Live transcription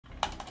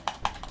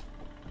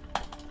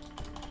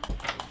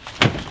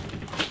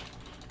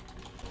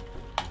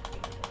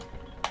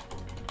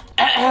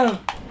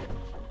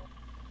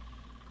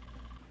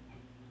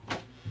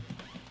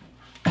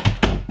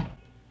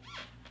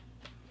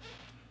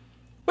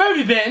have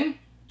you been?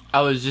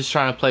 I was just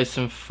trying to play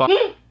some fun.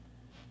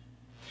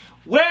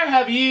 Where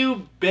have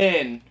you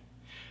been?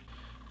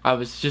 I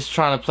was just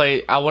trying to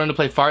play. I wanted to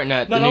play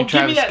Fartnet. No, The new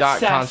Travis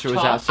Scott concert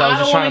was out, so I was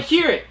just trying to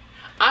hear it.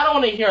 I don't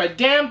want to hear a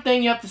damn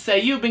thing you have to say.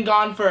 You've been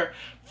gone for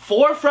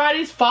 4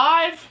 Fridays,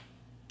 5?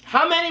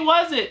 How many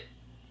was it?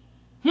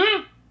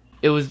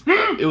 It was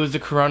the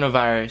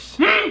coronavirus.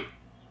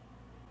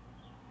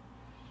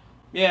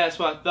 Yeah, that's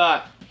what I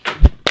thought.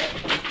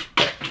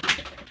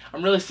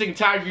 I'm really sick and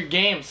tired of your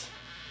games.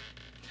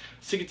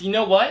 You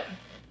know what?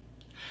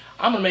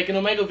 I'm gonna make an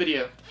Omegle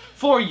video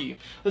for you.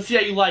 Let's see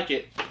how you like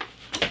it.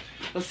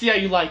 Let's see how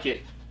you like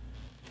it.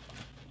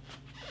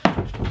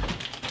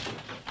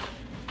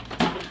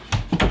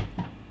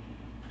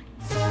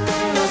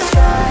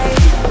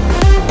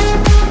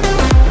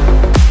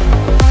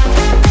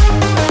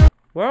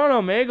 We're on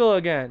Omegle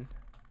again.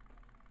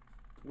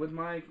 With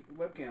my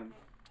webcam.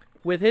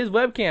 With his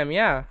webcam,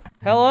 yeah.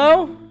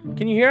 Hello?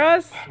 Can you hear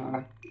us?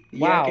 Yeah,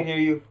 Wow. I can hear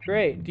you.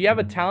 Great. Do you have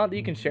a talent that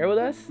you can share with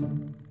us?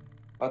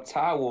 A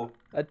towel.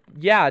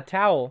 Yeah, a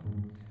towel.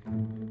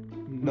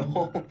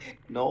 No,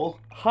 no.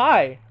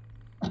 Hi.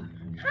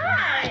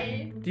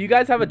 Hi! Do you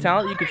guys have a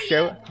talent you could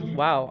share with?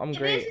 Wow, I'm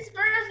great. This is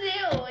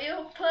Brazil.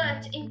 You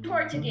put in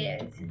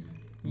Portuguese.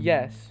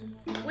 Yes.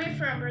 We're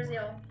from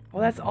Brazil. Oh,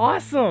 that's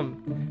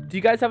awesome. Do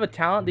you guys have a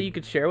talent that you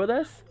could share with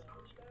us?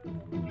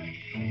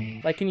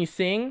 Like, can you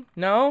sing?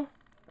 No?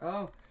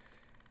 Oh.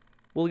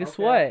 Well, guess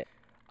Okay. what?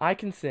 I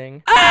can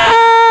sing.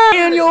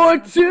 And you're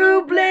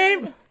to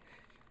blame.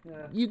 Yeah.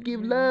 You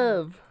give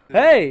love.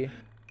 Hey.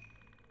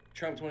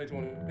 Trump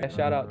 2020. Yeah,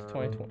 shout out to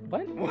 2020.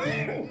 What?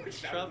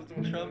 Trump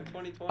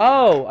 2020.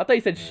 Oh, I thought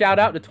you said shout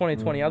out to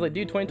 2020. I was like,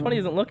 dude, 2020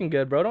 isn't looking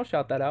good, bro. Don't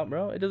shout that out,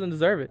 bro. It doesn't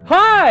deserve it.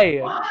 Hi.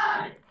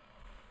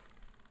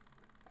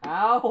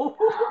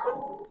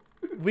 Ow.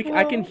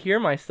 I can hear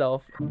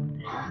myself.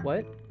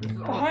 What?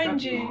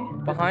 Behind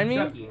you. Behind me?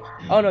 Chucky.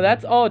 Oh no,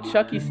 that's all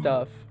Chucky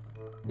stuff.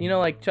 You know,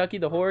 like Chucky,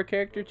 the horror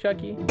character,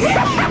 Chucky.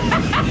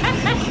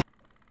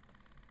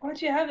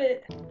 Why'd you have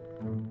it?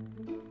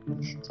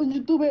 Son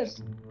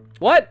youtubers.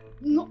 What?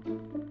 No.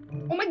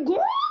 Oh my god.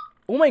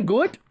 Oh my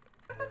god.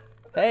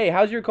 Hey,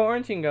 how's your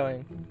quarantine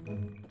going?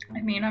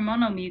 I mean, I'm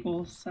on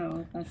Omegle,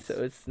 so that's...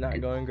 So it's not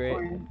going great.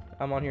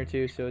 I'm on here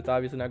too, so it's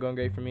obviously not going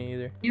great for me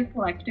either. You a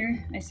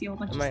collector? I see a whole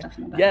bunch of stuff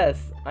in the back.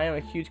 Yes, I am a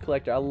huge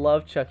collector. I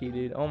love Chucky,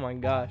 dude. Oh my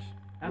gosh.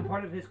 I'm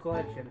part of his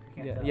collection. If you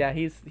can't Yeah, tell. yeah,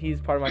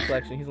 he's part of my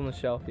collection. He's on the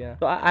shelf, yeah.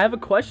 So I have a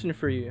question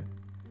for you.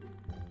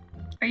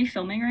 Are you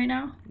filming right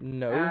now?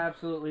 No.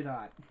 Absolutely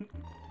not.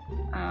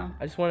 Oh.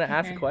 I just want to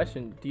ask a Okay.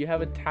 question. Do you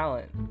have a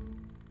talent?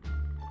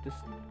 Just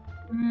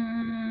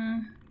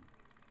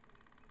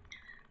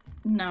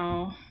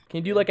No. can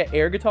you do like an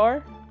air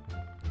guitar?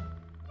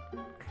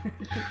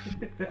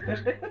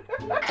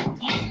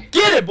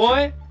 Get it,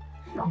 boy!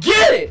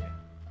 Get it!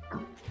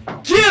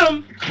 Get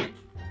him!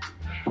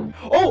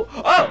 Oh!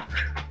 Oh!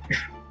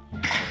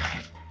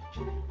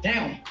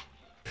 Damn.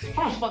 I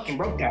almost fucking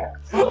broke that.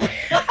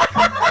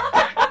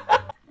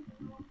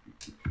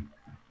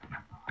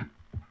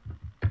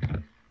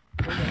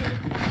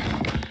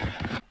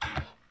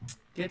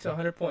 Get to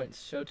 100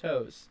 points. Show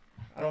toes.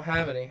 I don't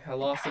have any. I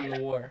lost them in the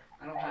war.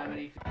 I don't have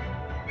any.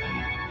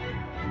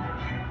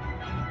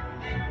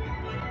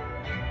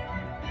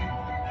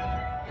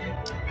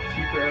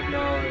 Keeper of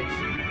knowledge.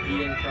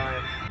 Eden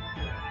crime.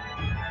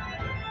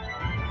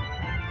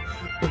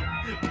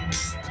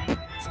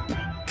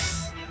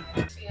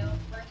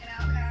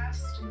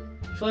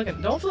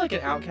 Don't feel like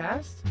an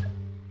outcast.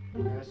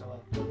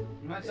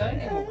 I'm not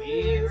saying I'm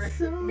weird.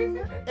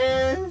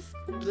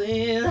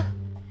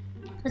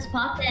 What's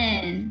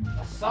poppin'?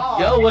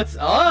 Yo, what's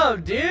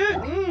up, dude?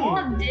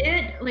 Oh,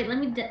 dude. Wait, let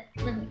me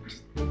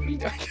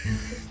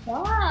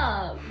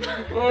stop.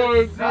 Oh,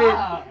 dude.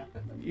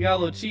 You got a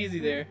little cheesy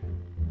there.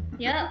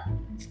 Yep.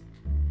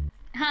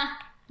 Ha.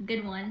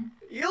 Good one.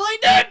 You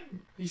like that?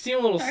 You seem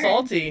a little Sorry.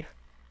 salty.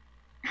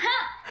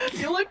 Ha.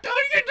 You look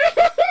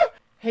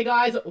Hey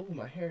guys. Oh,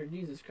 my hair.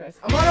 Jesus Christ.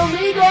 I'm on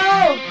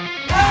Omegle!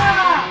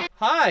 Ah!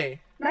 Hi.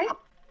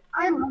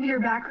 I love your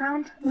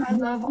background. I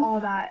love all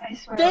that. I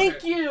swear.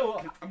 Thank you.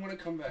 I'm gonna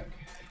come back.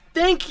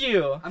 Thank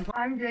you.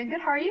 I'm doing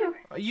good. How are you?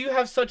 You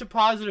have such a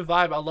positive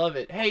vibe. I love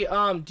it. Hey,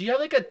 do you have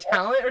like a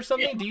talent or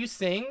something? Do you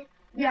sing?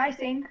 Yeah, I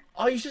sing.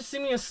 Oh, you should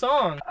sing me a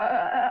song.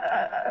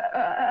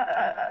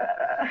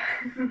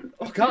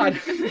 Oh God.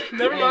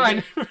 Never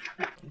mind.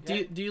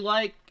 Do you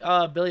like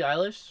Billie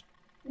Eilish?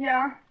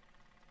 Yeah.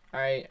 All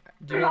right.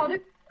 I'll do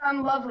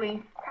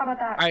Lovely. How about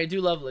that? All right. Do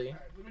Lovely.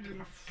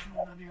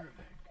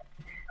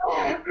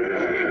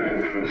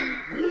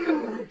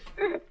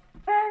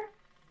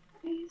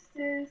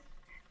 Pieces,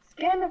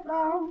 skin of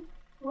bone.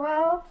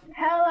 Well,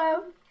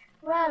 hello,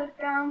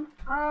 welcome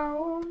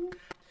home.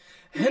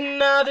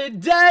 Another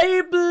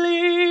day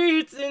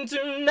bleeds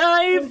into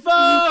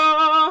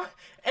nightfall,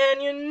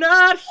 and you're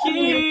not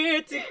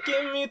here to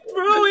get me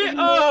through it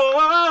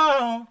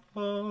all.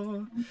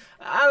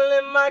 I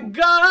let my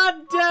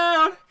guard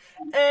down,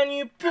 and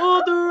you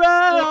pulled the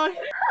rug.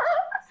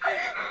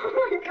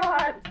 Oh my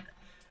god.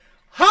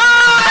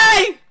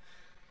 Hi!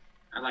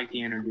 like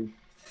the energy.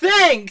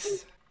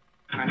 Thanks!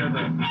 I know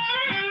that.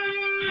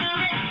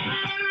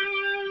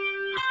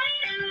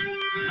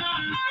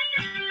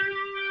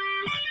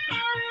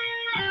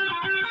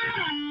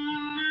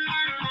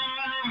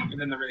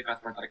 And then the really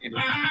fast part that I can't do.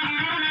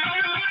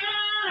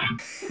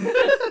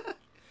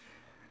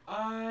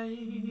 I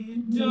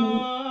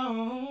don't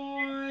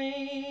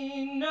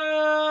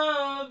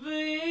wanna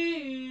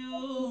be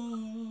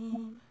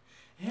you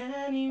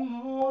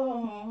anymore.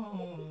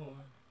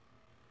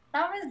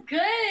 That was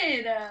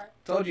good.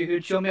 Told you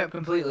he'd show me up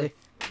completely.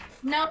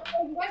 No,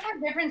 you guys have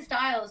different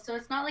styles, so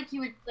it's not like you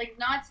would like.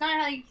 Not it's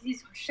not like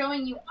he's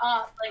showing you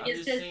up. Like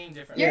it's just singing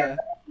different. you're Yeah.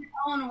 your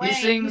own way. He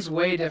sings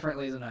way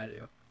differently than I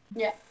do.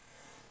 Yeah.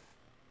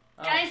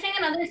 Can I sing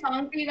another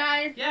song for you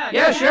guys? Yeah.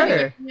 Yeah,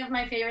 sure. Of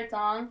my favorite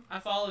song. I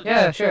followed.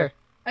 Yeah, sure.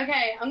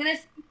 Okay, I'm gonna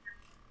sing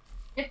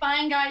 "If I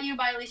Ain't Got You"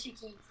 by Alicia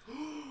Keys.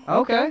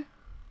 Okay.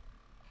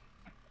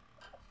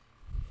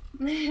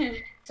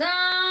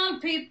 Some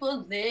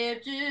people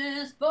live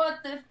just for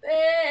the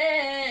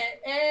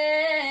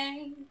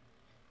fame,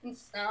 and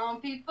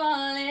some people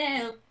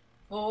live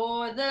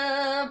for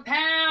the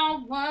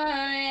power.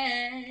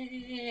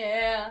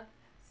 Yeah,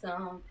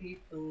 some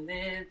people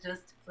live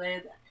just to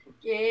play the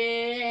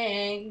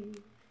game,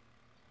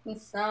 and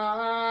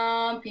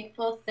some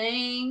people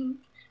think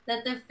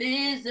that the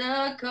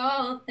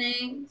physical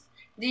things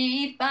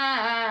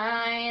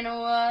define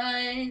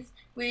what's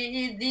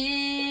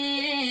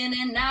within,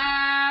 and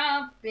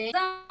I've been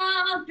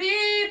some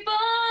people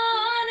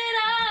want it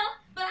all,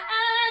 but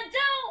I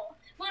don't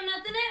want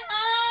nothing at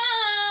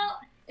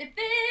all. If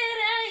it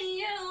ain't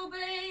you,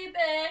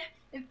 baby,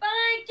 if I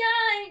ain't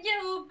got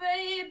you,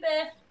 baby.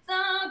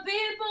 Some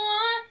people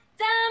want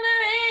diamond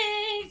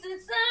rings, and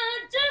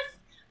some just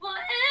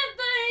want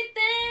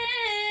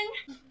everything.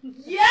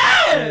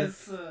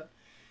 Yes!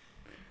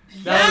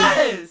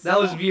 Yes! That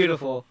was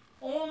beautiful.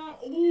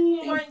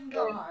 Oh my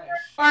gosh.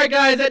 Alright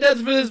guys, that does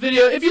it for this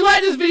video. If you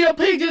like this video,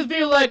 please give this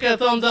video like a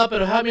thumbs up.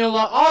 It'll help me a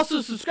lot.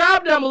 Also,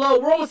 subscribe down below.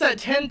 We're almost at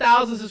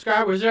 10,000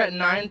 subscribers. We're at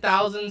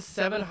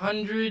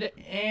 9,700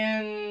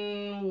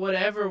 and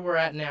whatever we're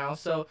at now.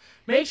 So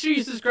make sure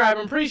you subscribe.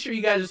 I'm pretty sure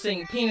you guys are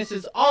seeing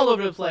penises all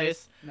over the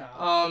place.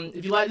 No.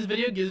 If you like this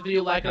video, give this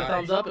video a like and a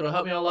thumbs up. It'll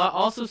help me a lot.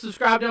 Also,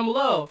 subscribe down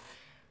below.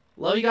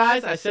 Love you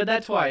guys. I said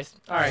that twice.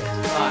 Alright,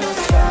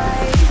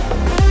 bye.